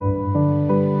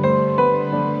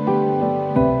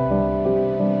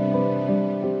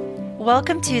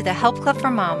Welcome to the Help Club for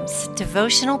Moms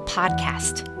devotional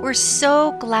podcast. We're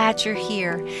so glad you're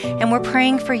here, and we're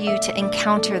praying for you to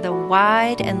encounter the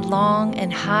wide and long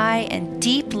and high and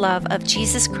deep love of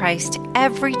Jesus Christ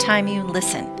every time you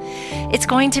listen. It's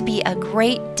going to be a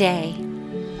great day.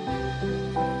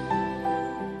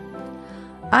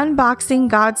 Unboxing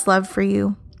God's Love for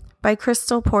You by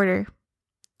Crystal Porter.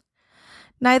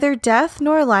 Neither death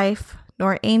nor life,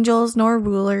 nor angels nor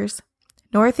rulers,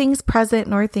 nor things present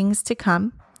nor things to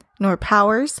come, nor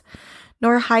powers,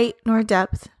 nor height nor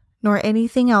depth, nor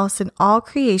anything else in all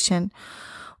creation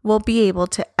will be able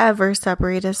to ever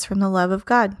separate us from the love of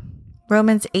God.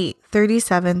 Romans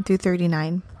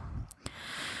 8:37-39.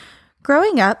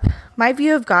 Growing up, my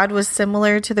view of God was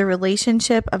similar to the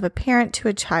relationship of a parent to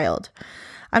a child.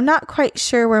 I'm not quite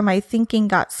sure where my thinking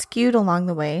got skewed along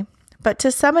the way, but to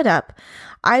sum it up,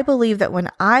 I believe that when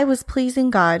I was pleasing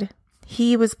God,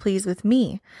 He was pleased with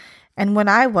me, and when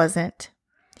I wasn't,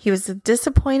 He was a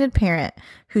disappointed parent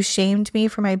who shamed me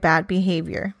for my bad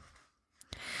behavior.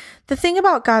 The thing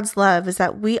about God's love is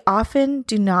that we often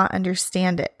do not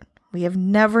understand it. We have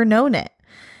never known it.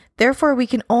 Therefore, we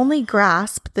can only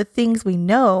grasp the things we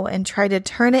know and try to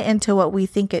turn it into what we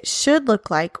think it should look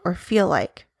like or feel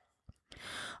like.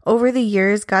 Over the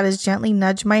years, God has gently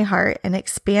nudged my heart and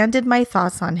expanded my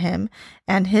thoughts on Him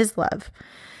and His love.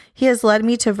 He has led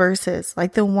me to verses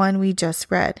like the one we just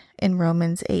read in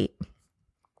Romans 8.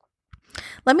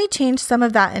 Let me change some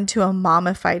of that into a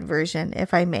mommified version,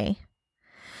 if I may.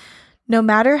 No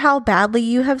matter how badly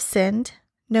you have sinned,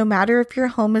 no matter if your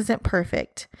home isn't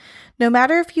perfect, no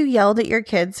matter if you yelled at your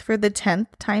kids for the 10th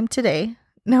time today,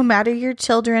 no matter your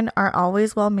children are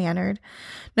always well-mannered,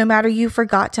 no matter you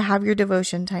forgot to have your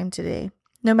devotion time today,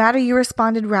 no matter you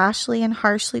responded rashly and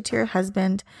harshly to your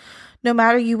husband, no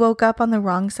matter you woke up on the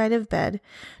wrong side of bed,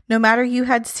 no matter you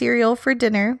had cereal for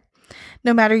dinner,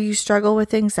 no matter you struggle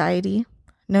with anxiety,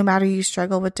 no matter you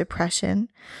struggle with depression,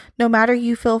 no matter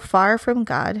you feel far from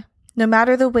God, no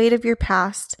matter the weight of your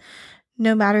past,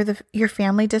 no matter your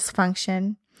family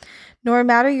dysfunction, no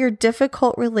matter your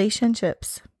difficult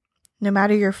relationships, no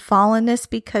matter your fallenness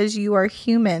because you are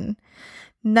human,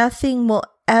 nothing will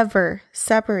ever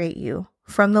separate you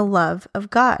from the love of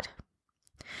God.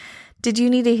 Did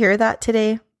you need to hear that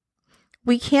today?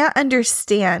 We can't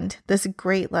understand this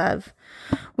great love.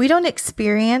 We don't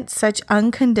experience such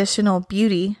unconditional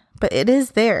beauty, but it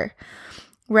is there,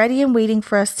 ready and waiting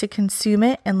for us to consume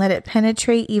it and let it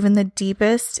penetrate even the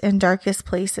deepest and darkest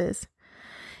places.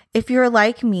 If you're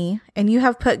like me and you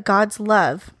have put God's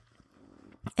love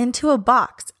into a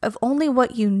box of only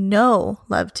what you know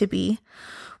love to be,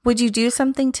 would you do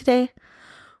something today?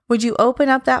 Would you open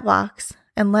up that box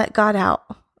and let God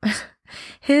out?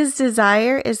 His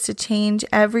desire is to change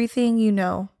everything you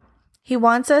know. He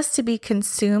wants us to be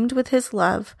consumed with His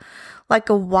love like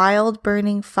a wild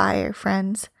burning fire,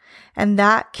 friends, and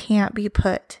that can't be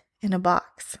put in a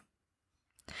box.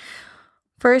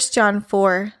 1 John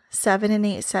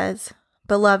 4:7-8 says,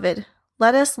 "Beloved,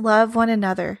 let us love one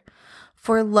another,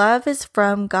 for love is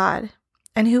from God,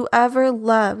 and whoever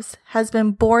loves has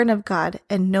been born of God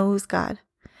and knows God.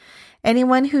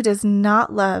 Anyone who does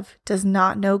not love does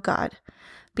not know God,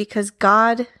 because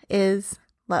God is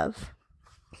love."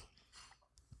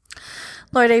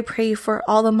 Lord, I pray for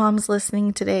all the moms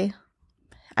listening today.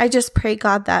 I just pray,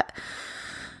 God, that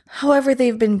however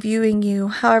they've been viewing you,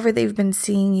 however they've been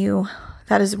seeing you,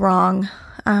 that is wrong.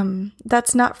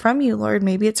 That's not from you, Lord.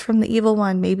 Maybe it's from the evil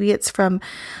one. Maybe it's from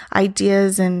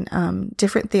ideas and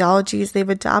different theologies they've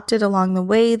adopted along the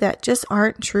way that just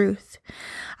aren't truth.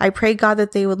 I pray, God,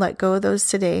 that they would let go of those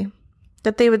today,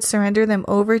 that they would surrender them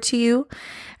over to you,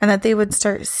 and that they would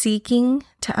start seeking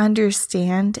to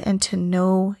understand and to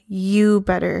know you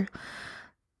better.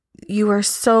 You are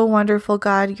so wonderful,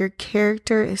 God. Your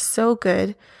character is so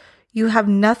good. You have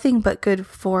nothing but good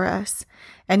for us,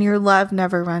 and your love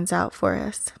never runs out for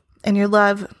us. And your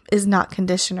love is not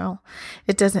conditional.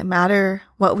 It doesn't matter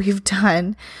what we've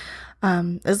done.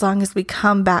 As long as we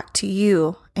come back to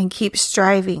you and keep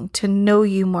striving to know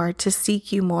you more, to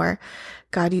seek you more.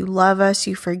 God, you love us,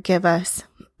 you forgive us,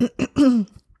 and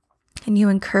you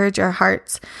encourage our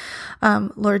hearts,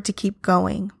 Lord, to keep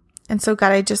going. And so,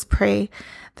 God, I just pray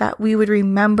that we would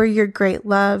remember your great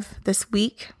love this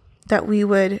week, that we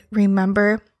would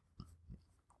remember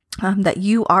that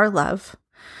you are love.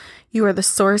 You are the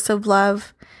source of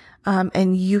love,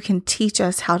 and you can teach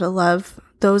us how to love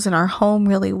those in our home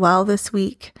really well this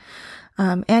week.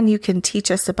 And you can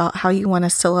teach us about how you want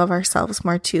us to love ourselves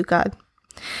more too, God.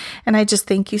 And I just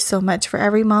thank you so much for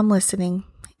every mom listening.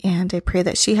 And I pray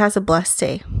that she has a blessed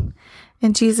day.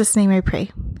 In Jesus' name I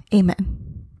pray. Amen.